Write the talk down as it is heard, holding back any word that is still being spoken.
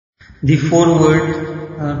the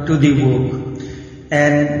foreword to the work,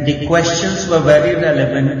 and the questions were very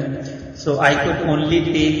relevant. So I could only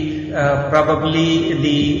take I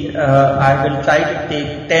will try to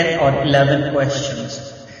take 10 or 11 questions.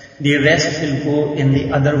 The rest will go in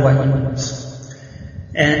the other volumes.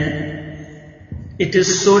 And it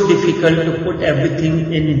is so difficult to put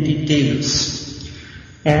everything in details.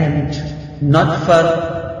 And not for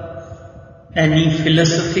any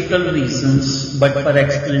philosophical reasons, but for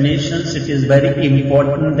explanations, it is very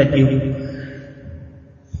important that you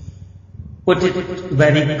put it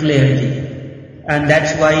very clearly. And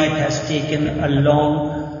that's why it has taken a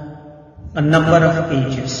number of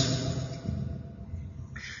pages.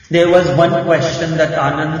 There was one question that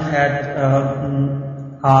Anand had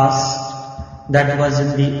asked that was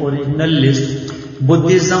in the original list.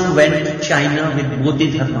 Buddhism went to China with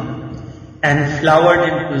Bodhidharma and flowered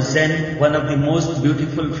into Zen, one of the most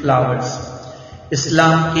beautiful flowers.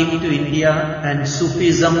 Islam came to India and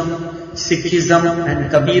Sufism, Sikhism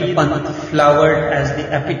and Kabir Panth flowered as the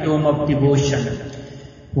epitome of devotion.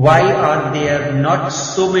 Why are there not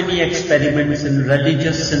so many experiments in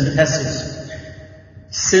religious synthesis,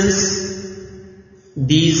 since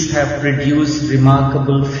these have produced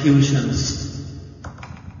remarkable fusions?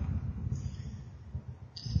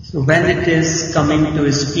 So when it is coming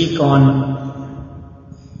to speak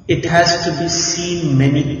on, it has to be seen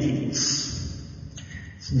many things.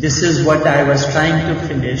 So this is what I was trying to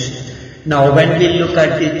finish. Now when we look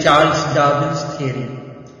at the Charles Darwin's theory,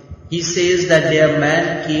 he says that their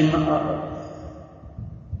man came out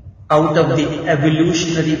of the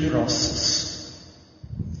evolutionary process.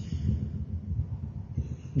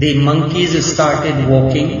 The monkeys started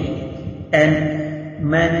walking and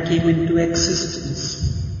man came into existence.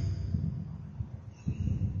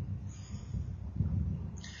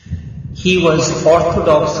 He was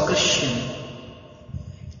Orthodox Christian.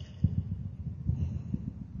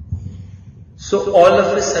 So all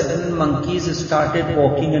of a sudden monkeys started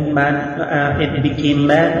walking and it became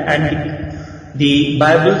man, and the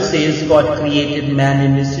Bible says God created man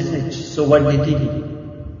in his image. So what did he do?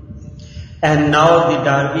 And now the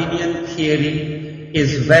Darwinian theory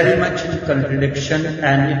is very much in contradiction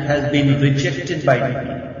and it has been rejected by the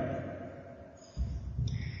people.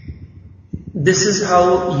 This is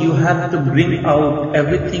how you have to bring out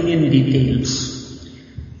everything in details.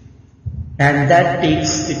 And that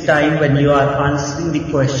takes the time when you are answering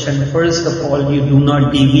the question. First of all, you do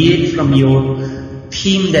not deviate from your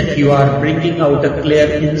theme that you are bringing out a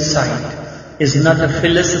clear insight. Is not a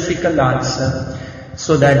philosophical answer,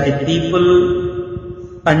 so that the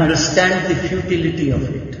people understand the futility of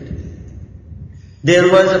it.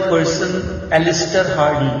 There was a person, Alistair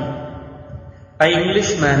Hardy, an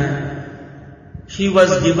Englishman. He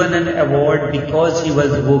was given an award because he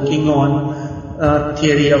was working on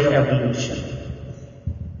theory of evolution.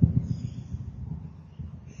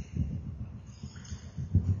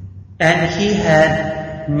 And he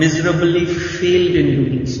had miserably failed in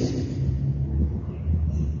doing so.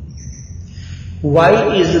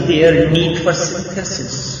 Why is there need for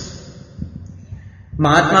synthesis?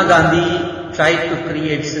 Mahatma Gandhi tried to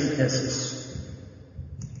create synthesis,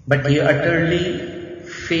 but he utterly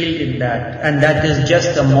failed in that, and that is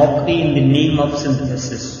just a mockery in the name of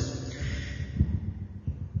synthesis.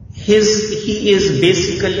 He is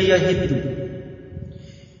basically a Hindu,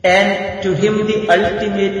 and to him the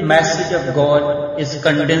ultimate message of God is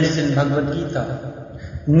condensed in Bhagavad Gita.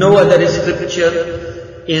 No other scripture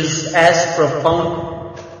is as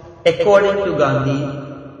profound, according to Gandhi,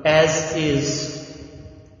 as is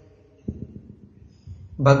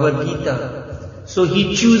Bhagavad Gita. So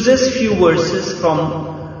he chooses few verses from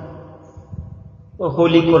the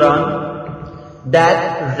Holy Quran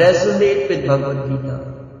that resonate with Bhagavad Gita.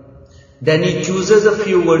 Then he chooses a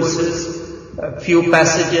few verses, a few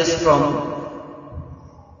passages from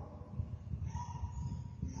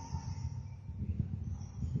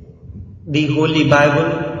the Holy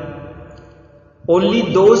Bible,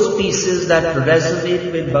 only those pieces that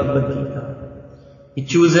resonate with Bhagavad Gita. He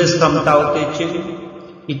chooses from Tao Te Ching,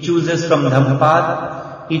 he chooses from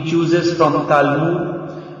Dhammapada, he chooses from Talmud,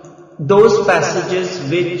 those passages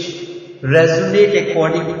which resonate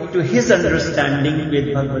according to his understanding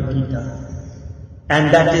with Bhagavad Gita.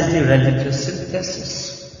 And that is the religious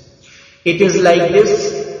synthesis. It is like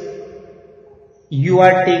this: you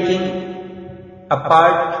are taking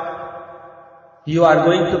apart, you are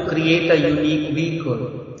going to create a unique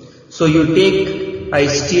vehicle. So you take a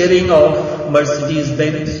steering of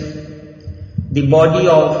Mercedes-Benz, the body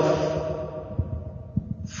of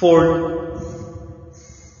Ford,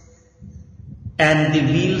 and the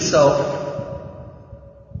wheels of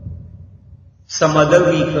some other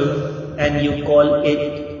vehicle and you call it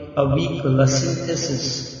a vehicle, a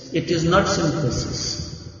synthesis. It is not synthesis.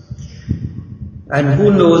 And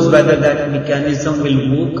who knows whether that mechanism will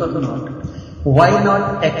work or not. Why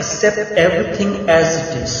not accept everything as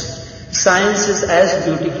it is? Science is as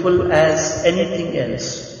beautiful as anything else.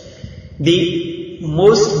 The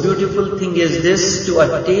most beautiful thing is this, to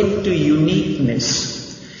attain to uniqueness.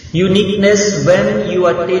 Uniqueness when you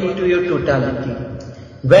attain to your totality.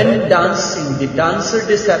 When dancing, the dancer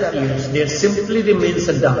disappears, there simply remains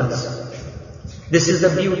a dance. This is the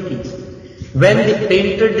beauty. When the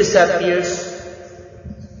painter disappears,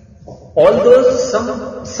 although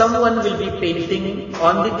someone will be painting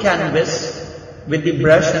on the canvas with the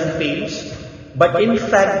brush and paints, but in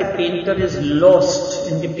fact the painter is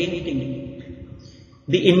lost in the painting.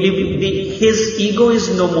 His ego is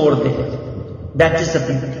no more there. That is the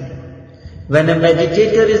beauty. When a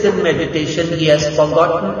meditator is in meditation, he has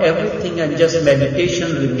forgotten everything and just meditation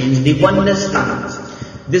remains, the oneness remains.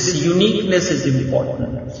 This uniqueness is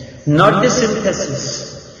important, not the synthesis.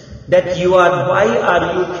 That you are, why are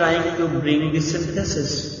you trying to bring the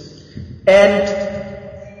synthesis? And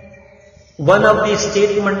one of the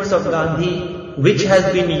statements of Gandhi, which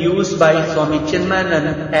has been used by Swami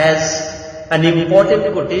Chinmayananda as an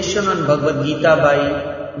important quotation on Bhagavad Gita by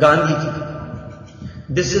Gandhiji.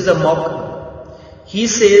 This is a mockery. He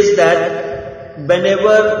says that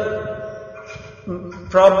whenever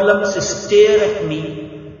problems stare at me,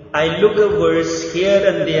 I look a verse here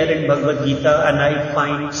and there in Bhagavad Gita and I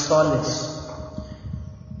find solace.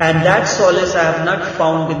 And that solace I have not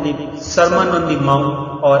found in the Sermon on the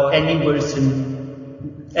Mount or any verse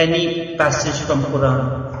in any passage from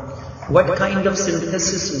Quran. What kind of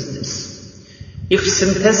synthesis is this? If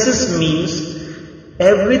synthesis means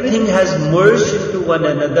everything has merged into one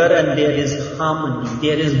another and there is harmony,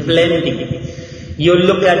 there is blending. You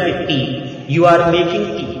look at the tea, you are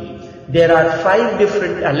making tea. There are 5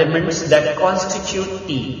 different elements that constitute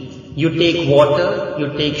tea. You take water,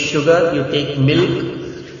 you take sugar, you take milk,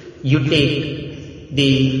 you take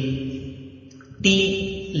the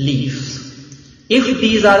tea leaves. If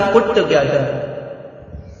these are put together,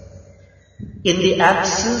 in the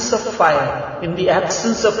absence of fire, in the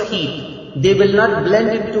absence of heat, they will not blend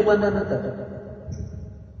into one another.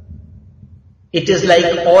 It is like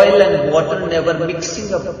oil and water never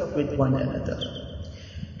mixing up with one another.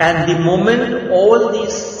 And the moment all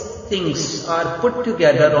these things are put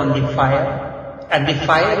together on the fire, and the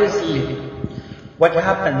fire is lit, what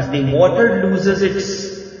happens? The water loses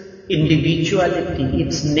its individuality,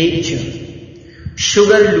 its nature.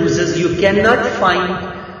 Sugar loses, you cannot find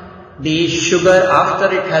the sugar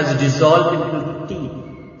after it has dissolved into the tea.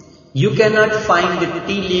 You cannot find the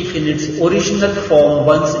tea leaf in its original form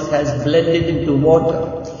once it has blended into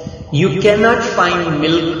water. You cannot find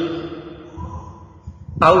milk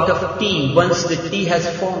out of tea once the tea has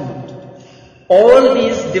formed. All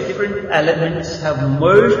these different elements have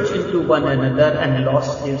merged into one another and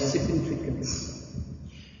lost their significance.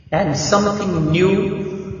 And something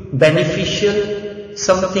new, beneficial,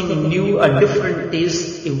 something new, a different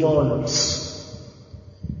taste evolves.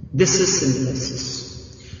 This is synthesis.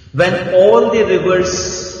 When all the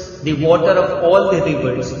rivers, the water of all the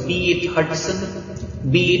rivers, be it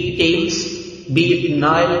Hudson, be it Thames, be it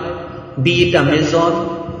Nile, be it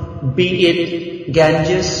Amazon, be it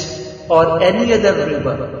Ganges or any other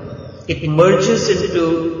river, it merges into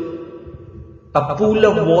a pool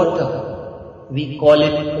of water. We call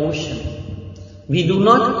it ocean. We do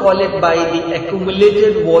not call it by the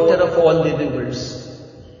accumulated water of all the rivers.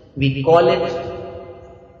 We call it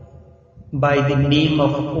by the name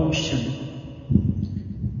of ocean,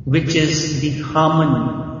 which is the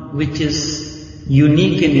harmony, which is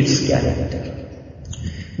unique in its character.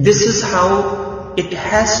 This is how it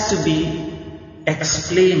has to be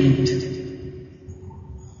explained.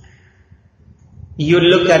 You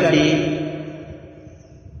look at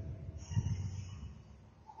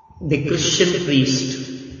the Christian priest.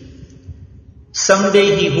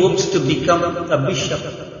 Someday he hopes to become a bishop.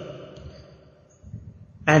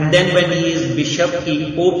 And then when he is bishop,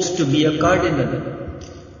 he hopes to be a cardinal.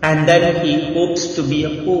 And then he hopes to be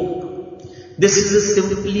a pope. This is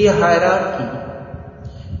simply a hierarchy.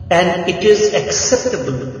 And it is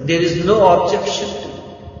acceptable. There is no objection to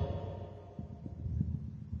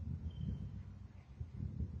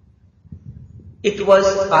it. It was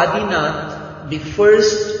Adinath, the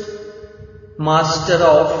first master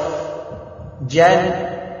of Jain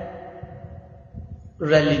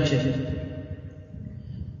religion,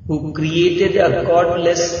 who created a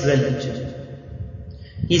godless religion.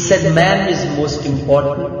 He said man is most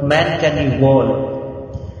important, man can evolve.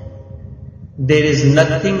 There is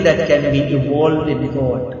nothing that can be evolved in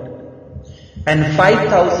God. And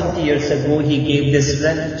 5,000 years ago he gave this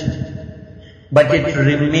religion, but it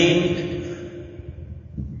remained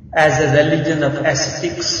as a religion of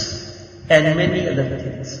ascetics and many other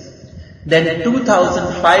things. Then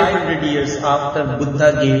 2,500 years after,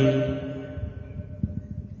 Buddha gave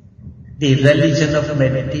the religion of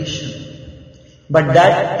meditation. But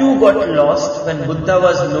that too got lost when Buddha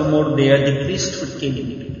was no more there. The priesthood came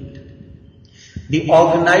into it. The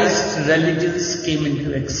organized religions came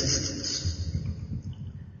into existence.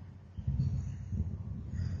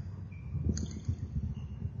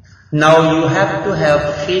 Now you have to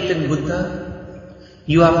have faith in Buddha.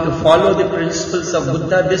 You have to follow the principles of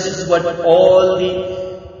Buddha. This is what all the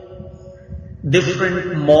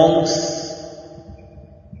different monks,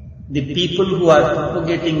 the people who are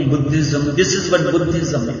propagating Buddhism, this is what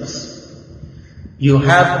Buddhism is. You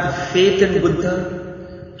have faith in Buddha,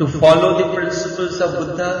 to follow the principles of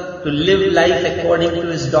Buddha, to live life according to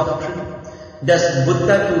his doctrine. Thus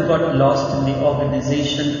Buddha too got lost in the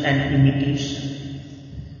organization and imitation.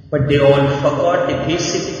 But they all forgot the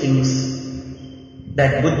basic things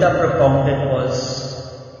that Buddha propounded was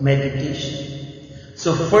meditation.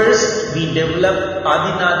 So first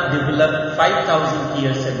Adinath developed 5,000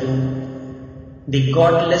 years ago the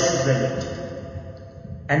godless religion.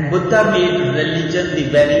 And Buddha made religion the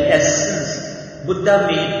very essence. Buddha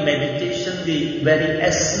made meditation the very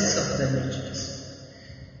essence of religions.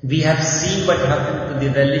 We have seen what happened to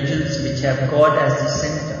the religions which have God as the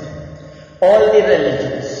center. All the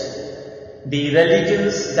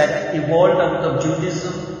religions that evolved out of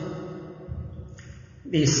Judaism,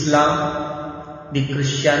 the Islam, the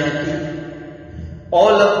Christianity,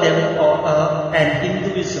 all of them, and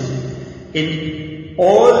Hinduism, in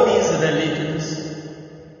all these religions,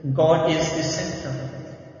 God is the center.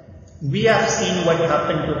 We have seen what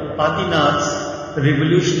happened to Adinath's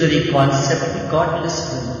revolutionary concept, the godless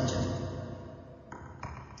religion.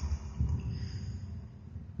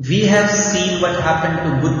 We have seen what happened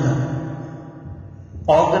to Buddha,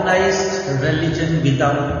 organized religion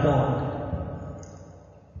without God.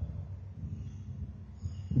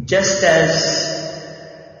 Just as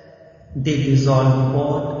they dissolved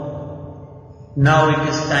God, now it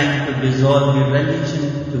is time to dissolve the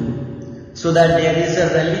religion too, so that there is a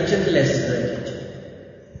religionless religion.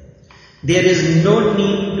 There is no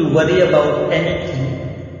need to worry about anything.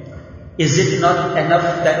 Is it not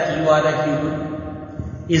enough that you are a human?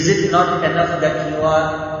 Is it not enough that you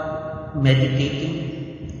are meditating?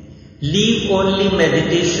 Leave only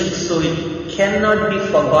meditation so it cannot be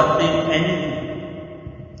forgotten anything.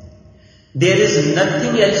 There is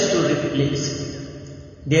nothing else to replace it.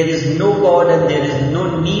 There is no God and there is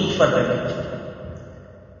no need for religion.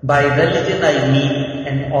 By religion I mean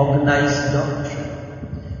an organized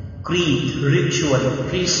doctrine, creed, ritual,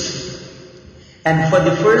 priesthood. And for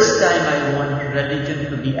the first time I want religion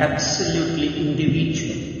to be absolutely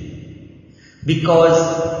individual. Because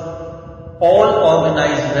all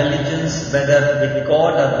organized religions, whether with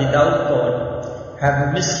God or without God,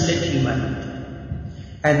 have misled humanity.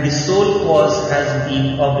 And the sole cause has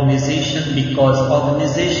been organization, because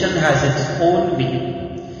organization has its own way,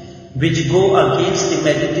 which go against the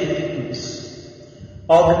meditativeness.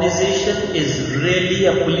 Organization is really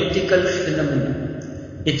a political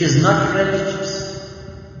phenomenon. It is not religious.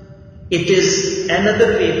 It is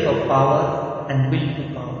another way for power and will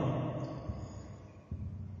to power.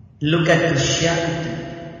 Look at Christianity.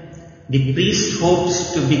 The priest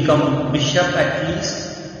hopes to become bishop at least,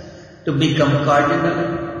 to become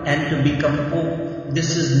cardinal and to become pope.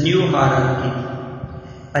 This is new hierarchy,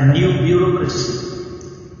 a new bureaucracy.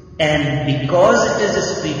 And because it is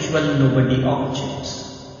a spiritual, nobody objects.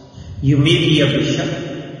 You may be a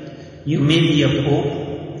bishop, you may be a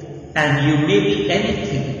pope, and you may be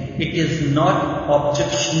anything. It is not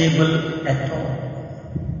objectionable at all.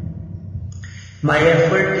 My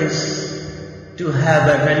effort is to have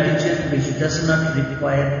a religion which does not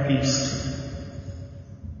require priesthood.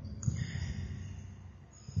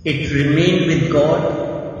 It remained with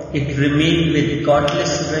God, it remained with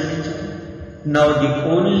godless religion. Now the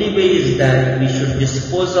only way is that we should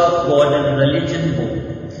dispose of God and religion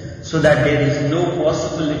both, so that there is no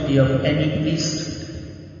possibility of any priesthood.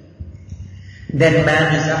 Then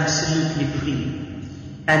man is absolutely free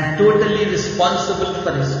and totally responsible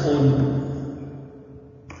for his own good.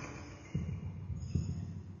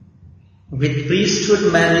 With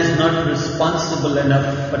priesthood, man is not responsible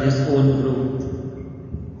enough for his own growth.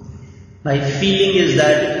 My feeling is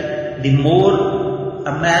that the more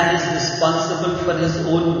a man is responsible for his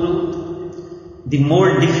own growth, the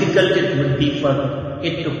more difficult it would be for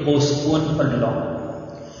it to postpone for long.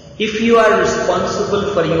 If you are responsible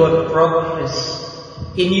for your progress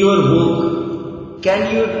in your work, can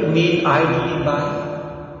you remain idly by?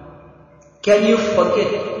 Can you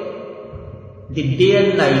forget the day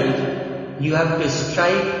and night you have to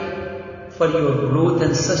strive for your growth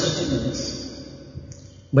and sustenance?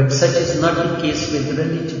 But such is not the case with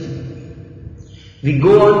religion. We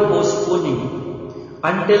go on postponing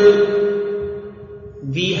until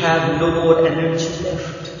we have no more energy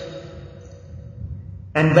left.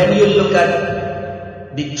 And when you look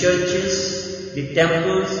at the churches, the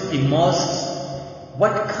temples, the mosques,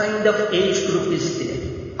 what kind of age group is there?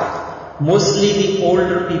 Mostly the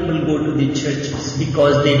older people go to the churches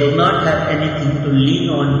because they do not have anything to lean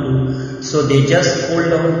on to, so they just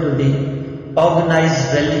hold on to the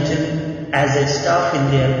organized religion as a staff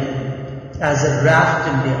in their hand, as a raft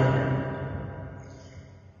in their hand.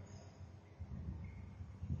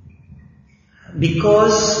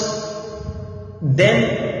 Because then,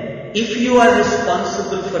 if you are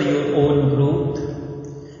responsible for your own growth,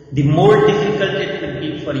 the more difficult it will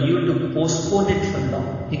be for you to postpone it for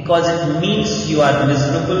long, because it means you are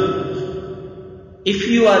miserable. If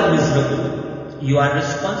you are miserable, you are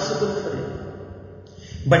responsible for it.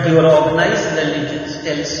 But your organized religion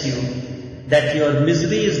tells you that your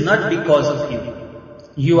misery is not because of you.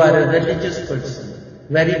 You are a religious person,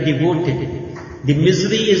 very devoted. The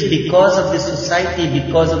misery is because of the society,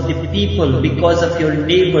 because of the people, because of your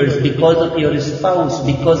neighbors, because of your spouse,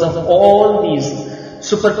 because of all these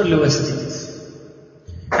superfluous things.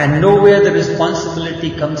 And nowhere the responsibility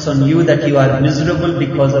comes on you that you are miserable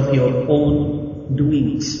because of your own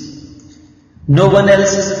doings. No one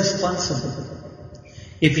else is responsible.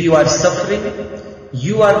 If you are suffering,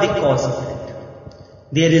 you are the cause of it.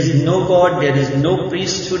 There is no God, there is no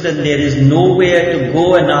priesthood, and there is nowhere to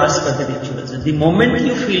go and ask for the rituals. The moment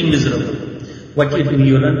you feel miserable, what you do?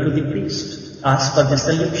 You run to the priest, ask for the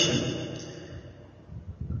solution.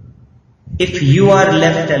 If you are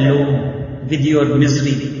left alone with your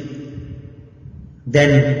misery,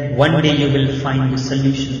 then one day you will find the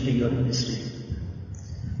solution to your misery.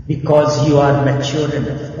 Because you are mature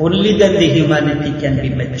enough. Only then the humanity can be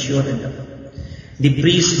mature enough. The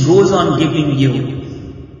priest goes on giving you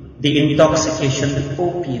the intoxication with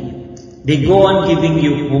opium. They go on giving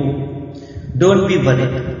you hope. Don't be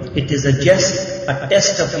worried. It is just a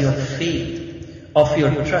test of your faith, of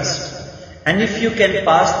your trust. And if you can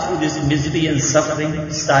pass through this misery and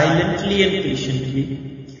suffering silently and patiently,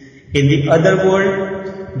 in the other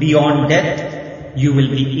world, beyond death, you will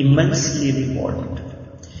be immensely rewarded.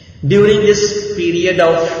 During this period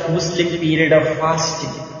of Muslim period of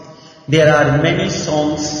fasting, there are many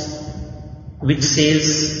songs which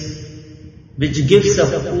gives a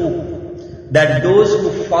hope that those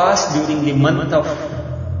who fast during the month of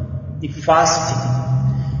the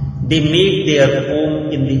fasting, they make their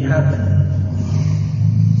home in the heaven.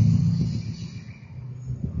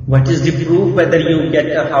 What is the proof whether you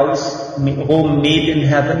get a home made in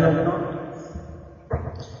heaven or not?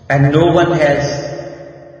 And no one has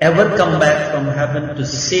ever come back from heaven to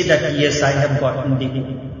say that yes, I have gotten the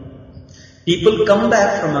home. People come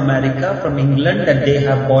back from America, from England, and they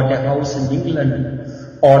have bought a house in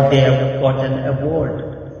England or they have got an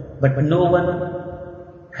award. But no one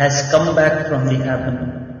has come back from the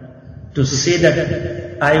heaven to say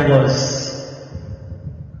that I was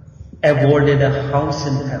awarded a house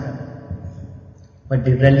in heaven. But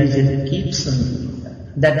the religion keeps on doing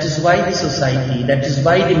that. That is why the society, that is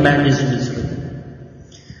why the man is miserable.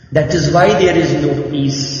 That is why there is no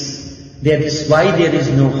peace. That is why there is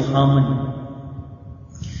no harmony.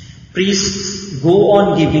 Priests go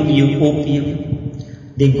on giving you opium.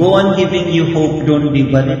 They go on giving you hope, don't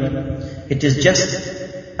be worried. It is just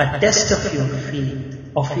a test of your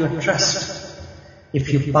faith, of your trust.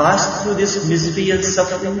 If you pass through this misery and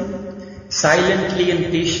suffering, silently and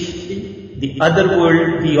patiently, the other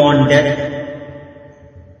world beyond death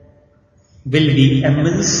will be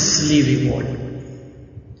immensely rewarded.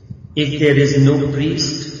 If there is no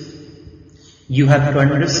priest, you have to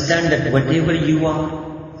understand that whatever you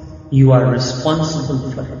are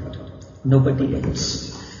responsible for it, nobody else.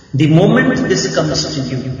 The moment this comes to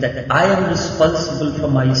you, that I am responsible for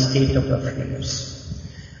my state of affairs,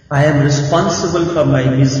 I am responsible for my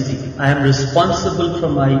misery, I am responsible for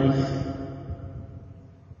my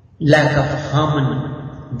lack of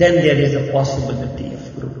harmony, then there is a possibility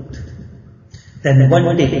of growth. Then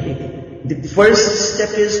one day, the first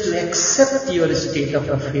step is to accept your state of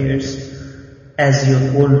affairs as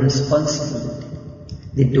your own responsibility.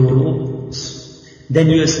 The door opens. Then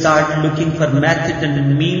you start looking for method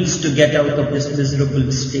and means to get out of this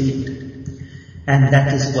miserable state. And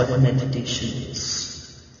that is what meditation is.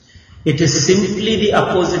 It is simply the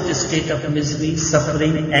opposite state of misery,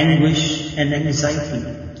 suffering, anguish and anxiety.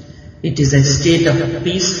 It is a state of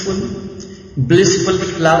peaceful, blissful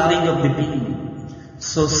flowering of the being,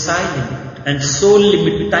 so silent and so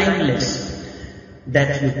timeless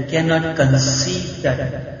that you cannot conceive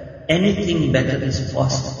that anything better is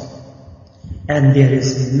possible. And there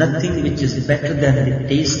is nothing which is better than the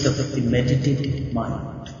taste of the meditative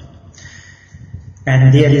mind.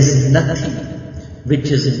 And there is nothing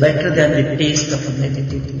which is better than the taste of a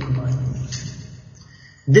meditative mind.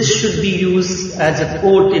 This should be used as a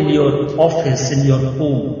quote in your office, in your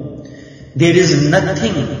home. There is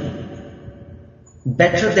nothing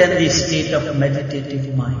better than the state of a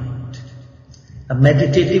meditative mind. A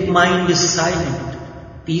meditative mind is silent,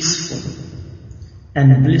 peaceful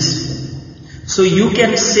and blissful. So you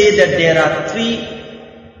can say that there are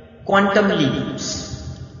 3 quantum leaps.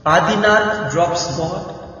 Adinath drops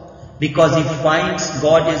God because he finds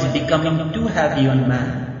God is becoming too heavy on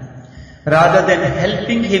man. Rather than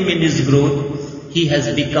helping him in his growth, he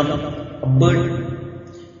has become a burden.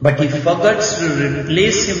 But he forgets to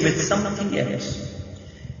replace him with something else.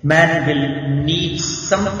 Man will need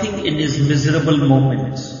something in his miserable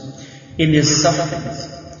moments, in his sufferings.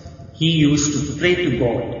 He used to pray to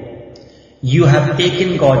God. You have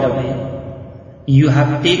taken God away. You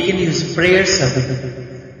have taken his prayers away.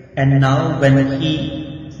 And now when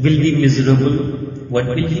he will be miserable, what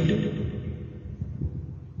will he do?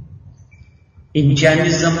 In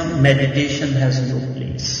Jainism, meditation has no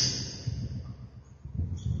place.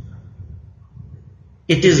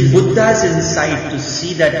 It is Buddha's insight to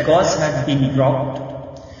see that gods had been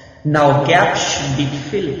dropped. Now gaps should be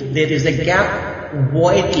filled. There is a gap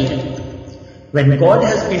void left. When God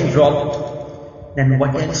has been dropped, then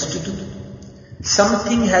what else to do?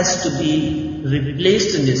 Something has to be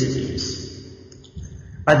replaced in this place.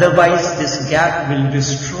 Otherwise this gap will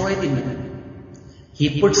destroy the man.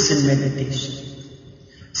 He puts in meditation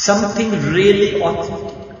something really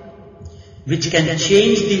authentic, which can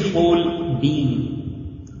change the whole being.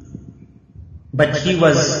 But he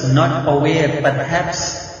was not aware.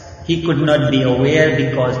 Perhaps he could not be aware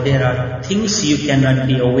because there are things you cannot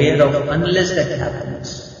be aware of unless that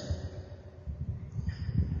happens.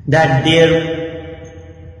 That there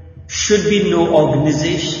should be no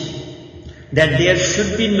organization, that there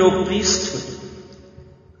should be no priesthood,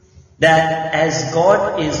 that as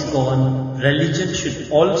God is gone, religion should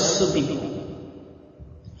also be gone.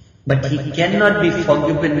 But he cannot be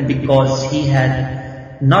forgiven because he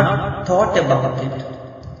had not thought about it.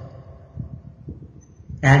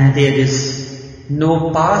 And there is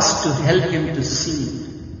no past to help him to see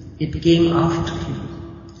it. It came after him.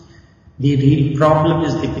 The real problem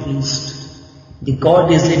is the priest. The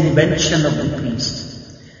God is the invention of the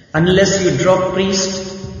priest. Unless you drop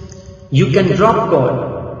priest, you can drop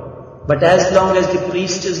God. But as long as the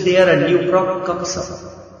priest is there, a new problem comes up.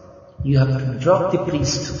 You have to drop the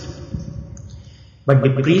priesthood. But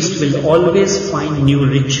the priest will always find new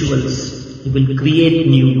rituals. He will create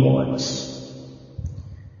new gods.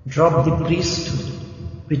 Drop the priesthood,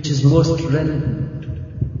 which is most relevant.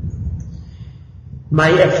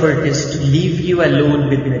 My effort is to leave you alone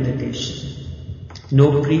with meditation.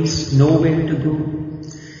 No priest, nowhere to go.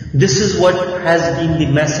 This is what has been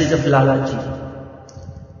the message of Lalaji.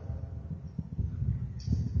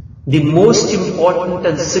 The most important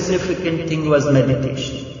and significant thing was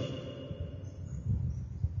meditation.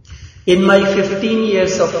 In my 15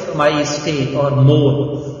 years of my stay or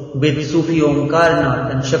more with Sufi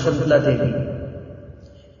Omkarnath and Shakuntala Devi,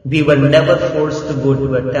 we were never forced to go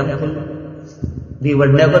to a temple. We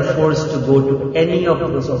were never forced to go to any of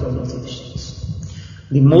those organizations.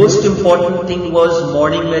 The most important thing was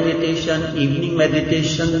morning meditation, evening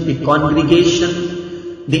meditation, the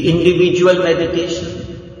congregation, the individual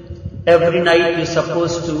meditation. Every night you're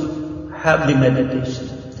supposed to have the meditation.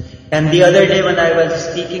 And the other day when I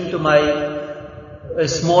was speaking to my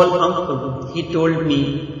small uncle, he told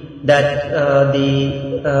me that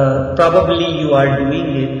probably you are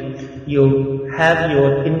doing it, you have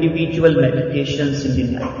your individual meditations in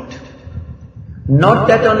the night. Not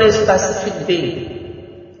that on a specific day,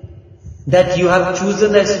 that you have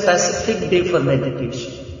chosen a specific day for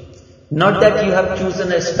meditation. Not that you have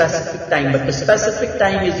chosen a specific time, but the specific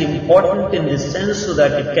time is important in the sense so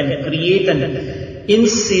that it can create an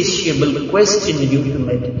insatiable quest in you to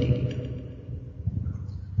meditate.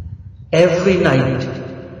 Every night,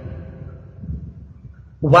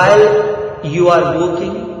 while you are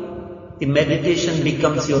working, the meditation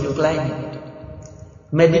becomes your climate.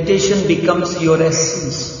 Meditation becomes your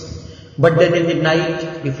essence. But then in the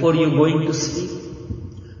night, before you going to sleep,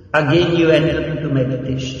 again you enter into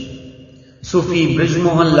meditation. Sufi Brij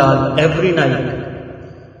Mohan Lal, every night,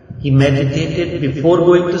 he meditated before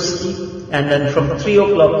going to sleep, and then from 3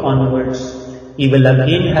 o'clock onwards, he will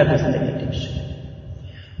again have his meditation.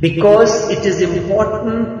 Because it is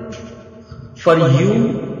important for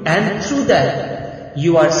you, and through that,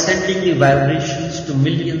 you are sending the vibrations to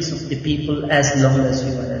millions of the people as long as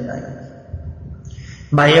you are alive.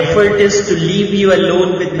 My effort is to leave you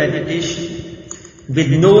alone with meditation, with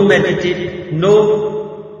no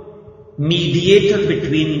mediator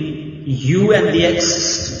between you and the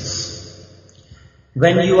existence.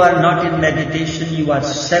 When you are not in meditation, you are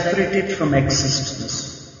separated from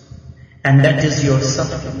existence, and that is your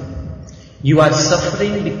suffering. You are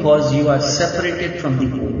suffering because you are separated from the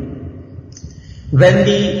whole. When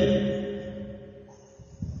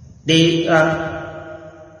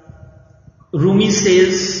Rumi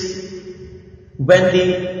says, when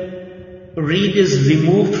the reed is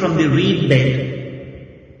removed from the reed bed,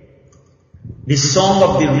 the song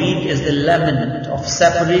of the reed is the lament of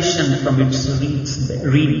separation from its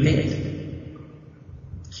reed bed.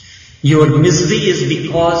 Your misery is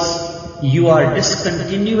because you are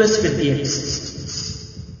discontinuous with the existence.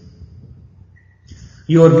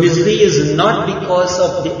 Your misery is not because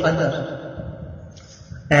of the other,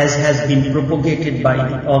 as has been propagated by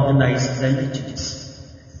the organized religions.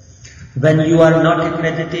 When you are not in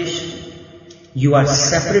meditation, you are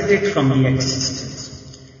separated from the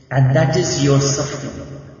existence, and that is your suffering.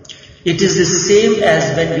 It is the same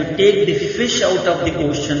as when you take the fish out of the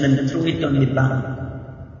ocean and throw it on the bank.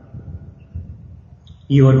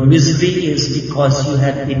 Your misery is because you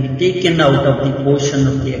have been taken out of the ocean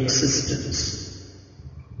of the existence.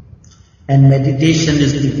 And meditation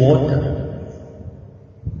is the water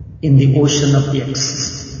in the ocean of the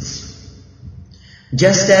existence.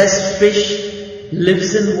 Just as fish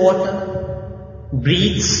lives in water,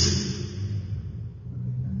 breathes,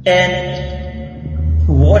 and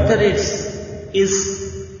water is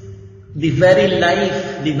the very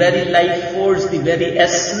life force, the very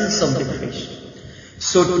essence of the fish.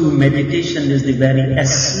 So too meditation is the very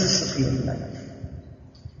essence of your life,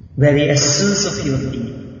 very essence of your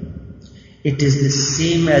being. It is the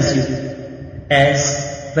same as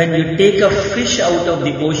when you take a fish out of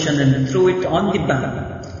the ocean and throw it on the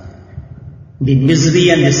bank. The misery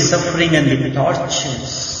and the suffering and the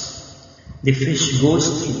tortures the fish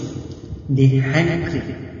goes through, the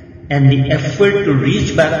hankering and the effort to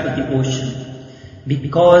reach back to the ocean,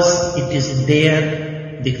 because it is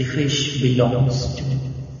there the fish belongs to.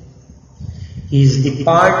 He is the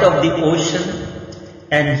part of the ocean,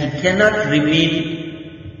 and he cannot remain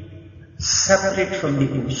separate from the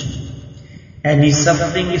ocean. And his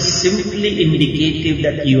suffering is simply indicative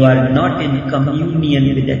that you are not in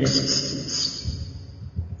communion with existence.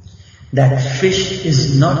 That fish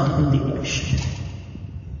is not in the ocean.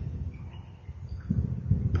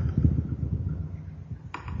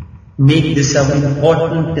 Make this an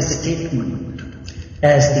important statement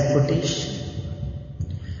as the quotation.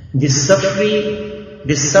 The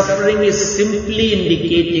suffering is simply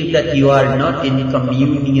indicative that you are not in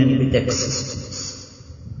communion with existence.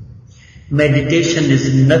 Meditation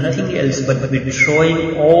is nothing else but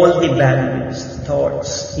withdrawing all the values,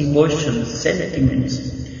 thoughts, emotions, sentiments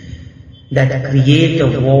that create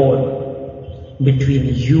a wall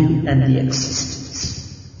between you and the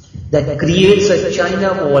existence, that creates a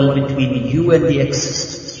China wall between you and the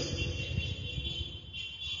existence.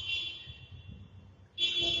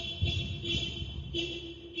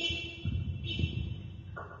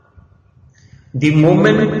 The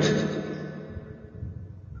moment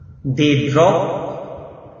they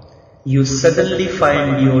drop, you suddenly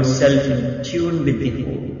find yourself in tune with the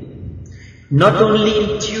whole. Not only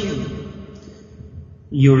in tune,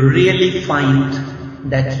 you really find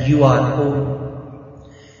that you are whole.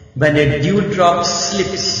 When a dewdrop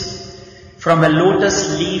slips from a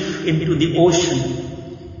lotus leaf into the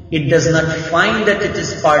ocean, it does not find that it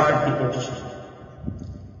is part of the ocean.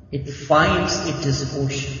 It finds it is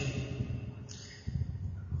ocean.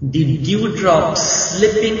 The dewdrop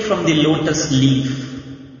slipping from the lotus leaf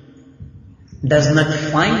does not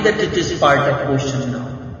find that it is part of ocean now.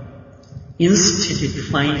 Instead, it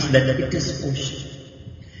finds that it is ocean.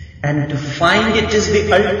 And to find it is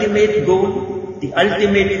the ultimate goal, the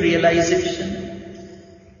ultimate realization.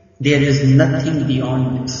 There is nothing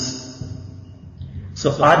beyond this.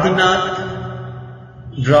 So Adinath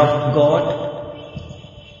dropped God,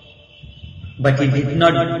 but he did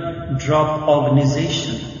not drop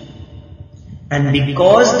organization. And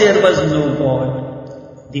because there was no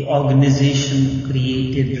God, the organization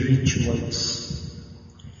created rituals.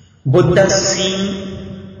 Buddha,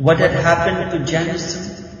 seeing what had happened to Jainism,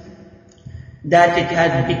 that it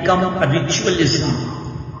had become a ritualism,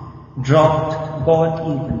 dropped God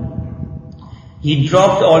even. He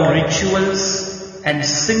dropped all rituals and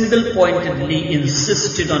single-pointedly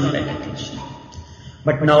insisted on meditation.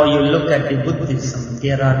 But now you look at the Buddhism,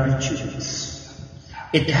 there are rituals.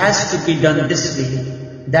 It has to be done this way,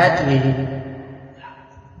 that way.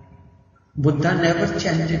 Buddha never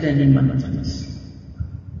chanted any mantras.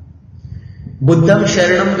 Buddham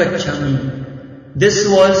Sharanam Gacchami. This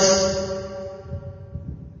was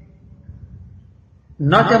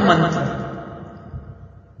not a mantra.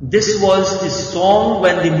 This was the song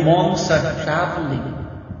when the monks are traveling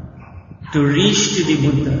to reach to the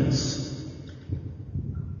Buddhas.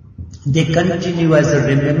 They continue as a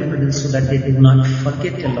remembrance so that they do not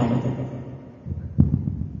forget along the way.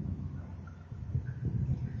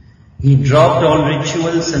 He dropped all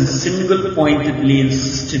rituals and single-pointedly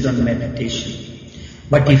insisted on meditation.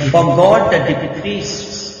 But he forgot that the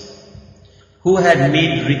priests who had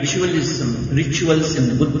made rituals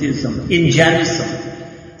in Buddhism, in Jainism,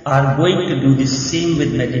 are going to do the same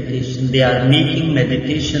with meditation. They are making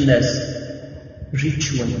meditation as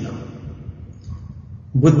ritual now.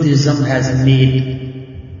 Buddhism has made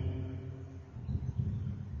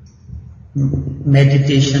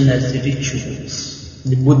meditation as rituals.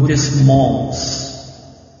 The Buddhist monks,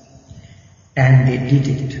 and they did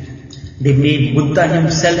it. They made Buddha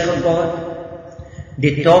himself a god.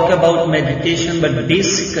 They talk about meditation, but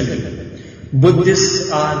basically Buddhists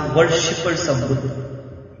are worshippers of Buddha.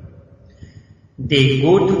 They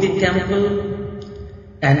go to the temple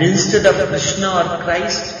and instead of Krishna or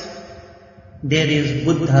Christ, there is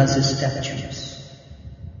Buddha's statues,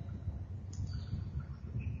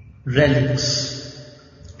 relics,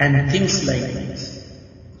 and things like this.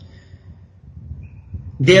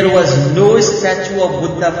 There was no statue of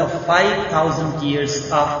Buddha for 5,000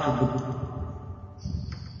 years after Buddha.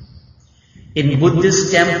 In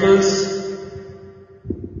Buddhist temples,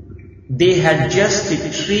 they had just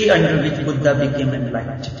the tree under which Buddha became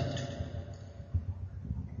enlightened.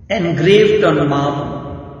 Engraved on marble,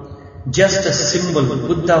 just a symbol,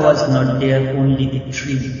 Buddha was not there, only the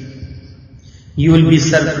tree. You will be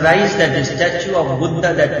surprised that the statue of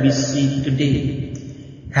Buddha that we see today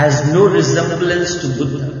has no resemblance to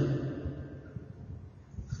Buddha.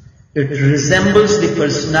 It resembles the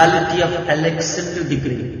personality of Alexander the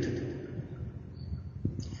Great.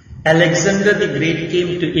 Alexander the Great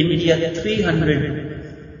came to India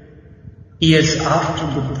 300 years after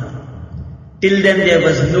Buddha. Till then there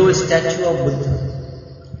was no statue of Buddha.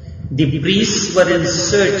 The priests were in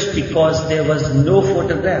search because there was no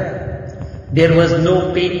photograph. There was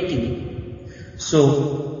no painting.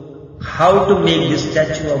 So, how to make the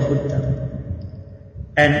statue of Buddha?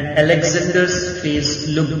 And Alexander's face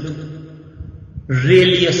looked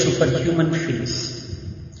really a superhuman face.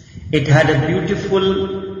 It had a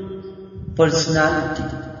beautiful personality,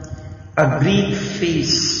 a Greek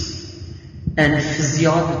face and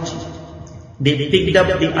physiology. They picked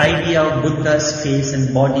up the idea of Buddha's face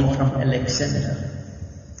and body from Alexander.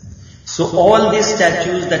 So all these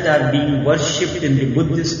statues that are being worshipped in the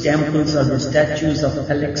Buddhist temples are the statues of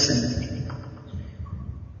Alexander.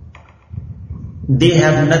 They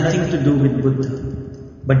have nothing to do with Buddha,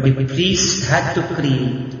 but the priests had to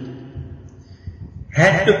create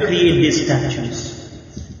these statues.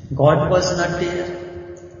 God was not there.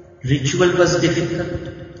 Ritual was difficult.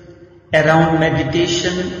 Around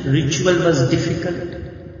meditation, ritual was difficult.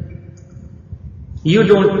 You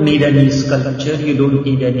don't need any sculpture, you don't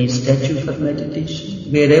need any statue for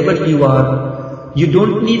meditation. Wherever you are, you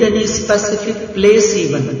don't need any specific place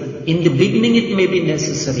even. In the beginning it may be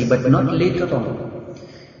necessary, but not later on.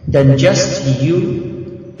 Then just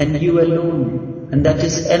you and you alone. And that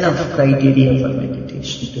is enough criteria for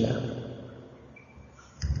meditation to have.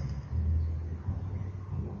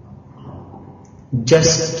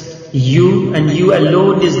 Just you and you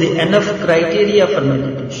alone is the enough criteria for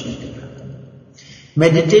meditation.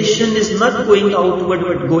 Meditation is not going outward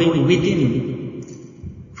but going within.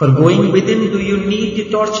 For going within, do you need the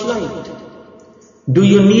torchlight? Do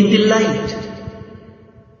you need the light?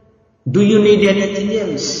 Do you need anything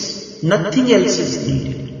else? Nothing else is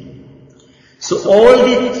needed. So all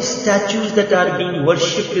the statues that are being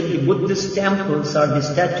worshipped in the Buddhist temples are the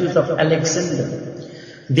statues of Alexander.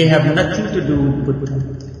 They have nothing to do with Buddha.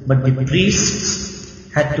 But the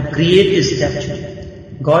priests had to create a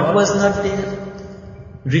statue. God was not there.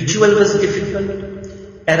 Ritual was difficult.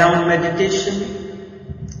 Around meditation,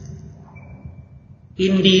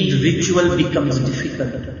 indeed ritual becomes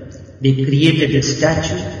difficult. They created a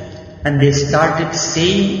statue and they started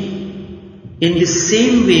saying, in the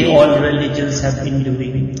same way all religions have been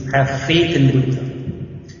doing, have faith in Buddha,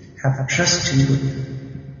 Have trust in Buddha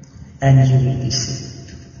and you will be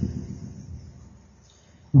saved.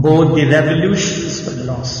 Both the revolutions were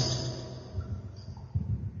lost.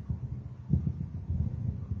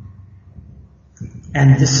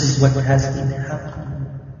 And this is what has been happening.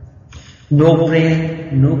 No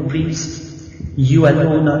prayer, no priest. You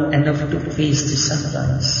alone are enough to face the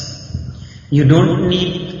sunrise. You don't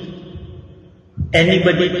need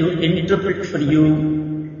anybody to interpret for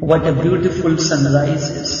you what a beautiful sunrise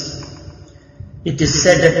is. It is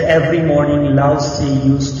said that every morning Lao Tse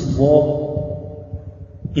used to walk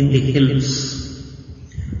in the hills.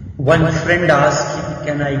 One friend asked him,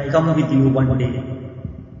 "Can I come with you one day?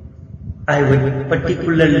 I would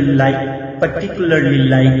particularly like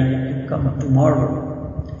to come tomorrow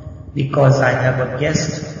because I have a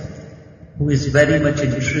guest who is very much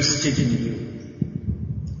interested in you.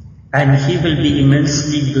 And he will be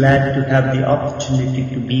immensely glad to have the opportunity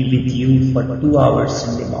to be with you for 2 hours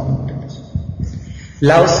in the mountains."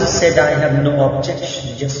 Lao Tse said, "I have no objection,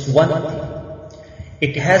 just one thing.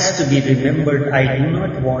 It has to be remembered I do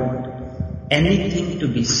not want anything to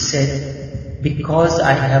be said because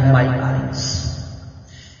I have my eyes.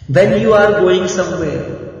 When you are going somewhere,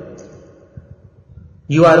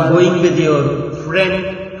 you are going with your friend,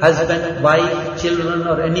 husband, wife, children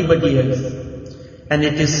or anybody else, and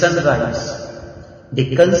it is sunrise. They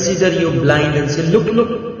consider you blind and say, look,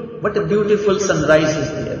 what a beautiful sunrise is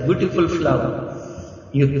there, beautiful flower.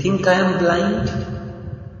 You think I am blind?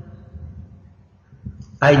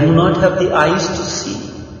 I do not have the eyes to see.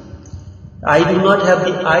 I do not have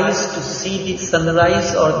the eyes to see the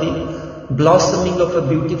sunrise or the blossoming of a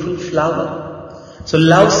beautiful flower." So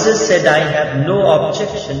Lao Tse said, "I have no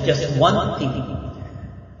objection, just one thing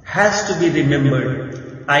has to be remembered.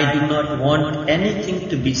 I do not want anything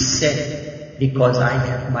to be said because I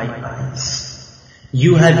have my eyes.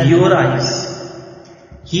 You have your eyes.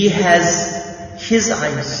 He has his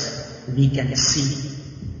eyes. We can see.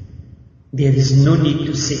 There is no need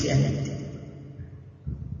to say anything."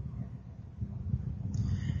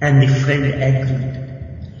 And the friend agreed.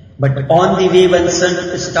 But on the way when sun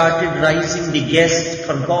started rising, the guest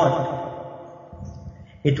forgot.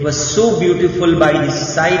 It was so beautiful by the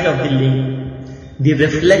side of the lake, the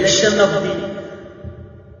reflection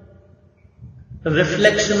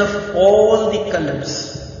of all the colors,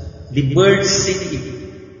 the birds singing,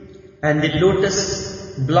 and the lotus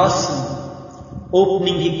blossom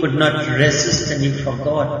opening. He could not resist and he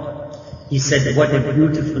forgot. He said, "What a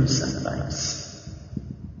beautiful sunrise."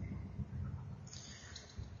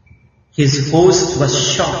 His host was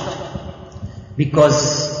shocked because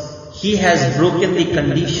he has broken the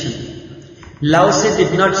condition. Lao Tse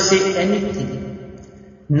did not say anything.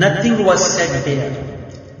 Nothing was said there.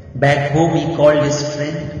 Back home he called his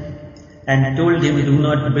friend and told him, "Do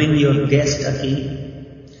not bring your guest again.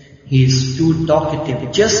 He is too talkative."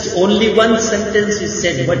 Just only one sentence he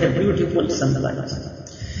said, "What a beautiful sunrise."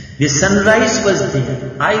 The sunrise was there.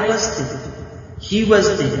 I was there. He was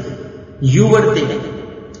there. You were there.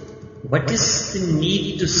 What is the need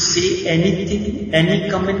to say anything, any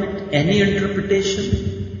comment, any interpretation?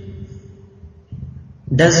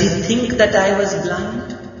 Does he think that I was blind?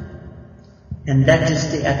 And that is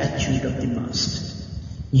the attitude of the Master.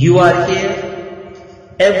 You are here.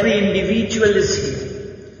 Every individual is here.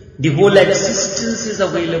 The whole existence is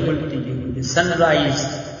available to you. The sunrise,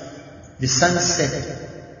 the sunset,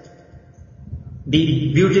 the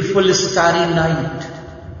beautiful starry night,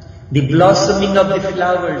 the blossoming of the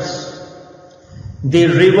flowers, the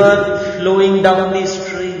river flowing down the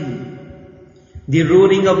stream, the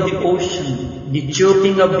roaring of the ocean, the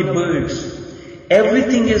chirping of the birds,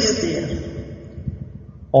 everything is there.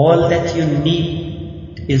 All that you need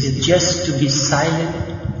is just to be silent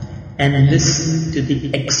and listen to the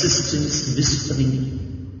existence whispering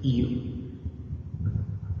you.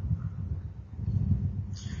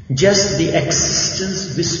 Just the existence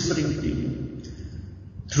whispering to you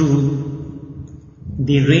through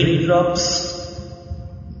the raindrops,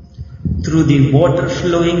 through the water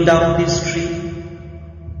flowing down the stream,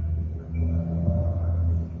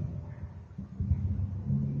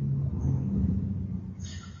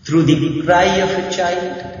 through the cry of a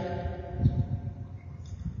child,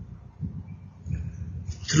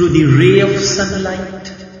 through the ray of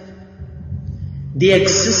sunlight. The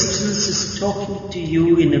existence is talking to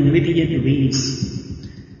you in a myriad ways.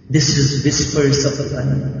 This is whispers of the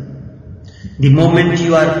unknown. The moment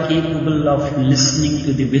you are capable of listening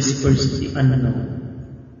to the whispers of the unknown,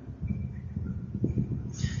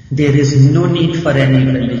 there is no need for any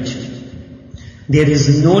religion. There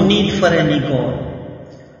is no need for any God.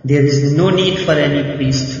 There is no need for any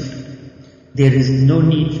priesthood. There is no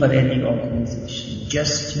need for any organization.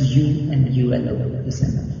 Just you and you alone is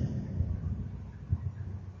enough.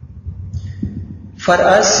 For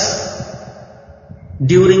us,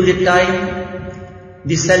 during the time,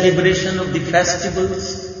 the celebration of the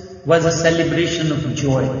festivals was a celebration of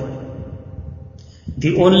joy.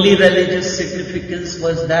 The only religious significance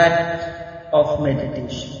was that of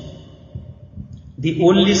meditation. The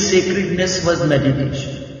only sacredness was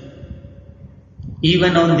meditation.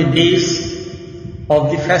 Even on the days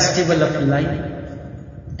of the festival of light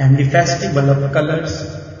and the festival of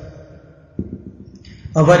colors,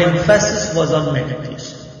 our emphasis was on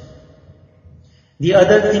meditation. The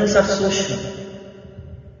other things are social.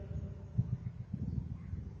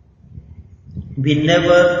 We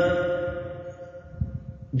never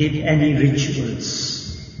did any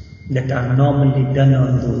rituals that are normally done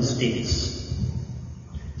on those days.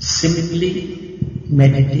 Simply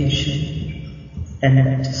meditation and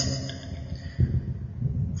medicine.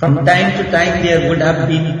 From time to time there would have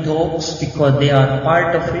been talks because they are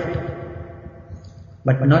part of it,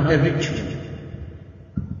 but not a ritual.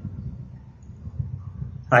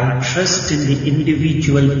 I trust in the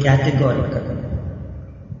individual categorically.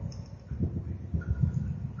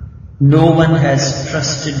 No one has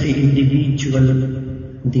trusted the individual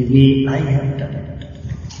the way I have done it.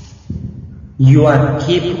 You are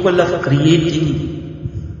capable of creating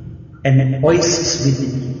an oasis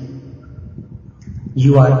within you.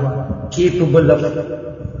 You are capable of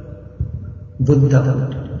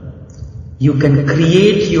Buddhahood. You can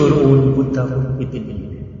create your own Buddhahood within you.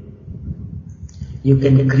 You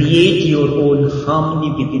can create your own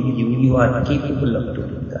harmony within you. You are capable of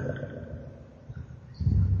doing that.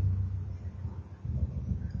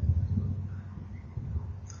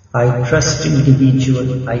 I trust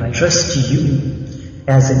individual. I trust you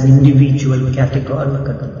as an individual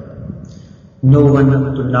categorically. No one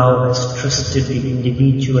up to now has trusted the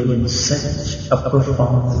individual in such a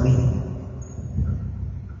profound way.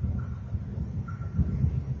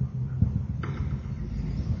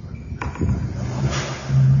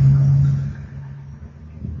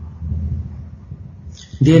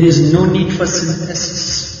 There is no need for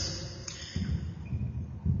synthesis.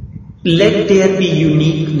 Let there be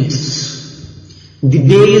uniqueness. The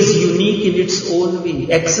day is unique in its own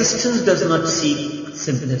way. Existence does not seek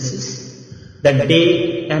synthesis. That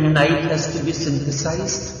day and night has to be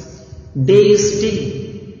synthesized. Day is day.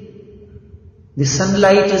 The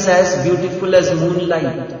sunlight is as beautiful as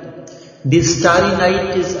moonlight. The starry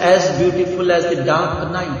night is as beautiful as the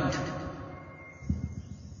dark night.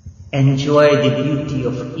 Enjoy the beauty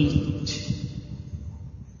of each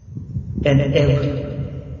and every.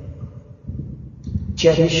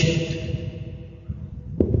 Cherish it.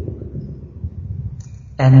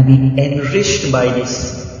 And be enriched by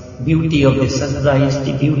this beauty of the sunrise,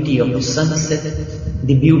 the beauty of the sunset,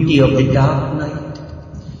 the beauty of the dark night,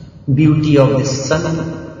 beauty of the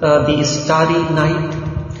the starry night.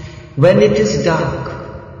 When it is dark,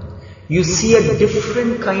 you see a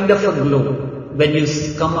different kind of a glow. When you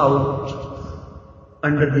come out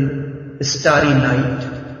under the starry night,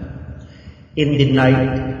 in the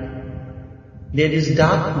night, there is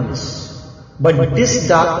darkness. But this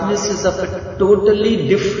darkness is of a totally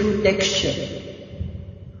different texture.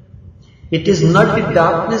 It is not the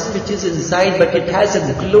darkness which is inside, but it has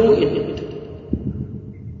a glow in it.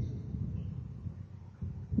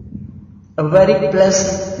 A very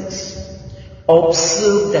pleasantness.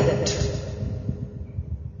 Observe that.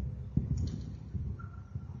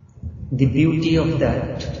 The beauty of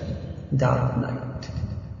that dark night.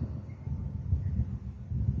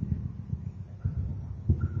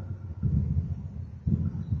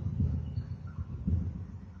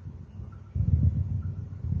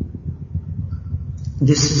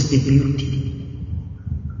 This is the beauty.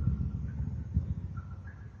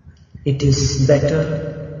 It is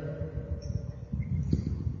better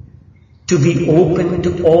to be open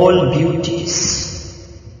to all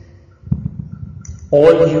beauties,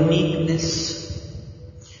 all uniqueness.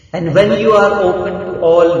 And when you are open to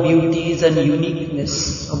all beauties and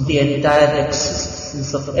uniqueness of the entire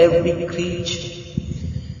existence of every creature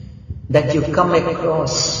that you come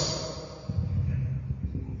across,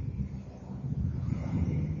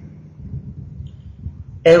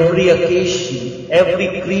 every occasion,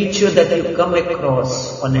 every creature that you come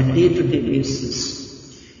across on a day-to-day basis,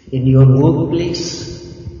 in your workplace,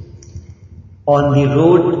 on the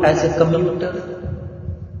road as a commuter,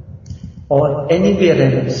 or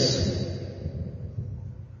anywhere else,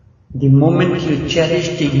 the moment you cherish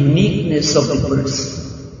the uniqueness of the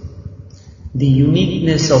person, the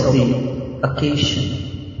uniqueness of the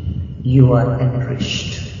occasion, you are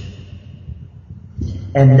enriched.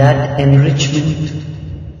 And that enrichment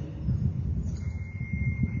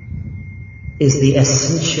is the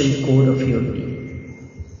essential core of your being.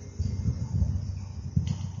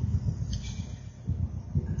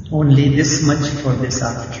 Only this much for this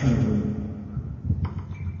afternoon.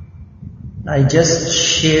 I just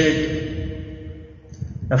shared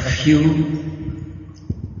a few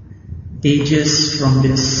pages from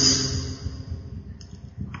this.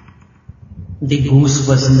 The goose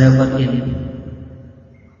was never in.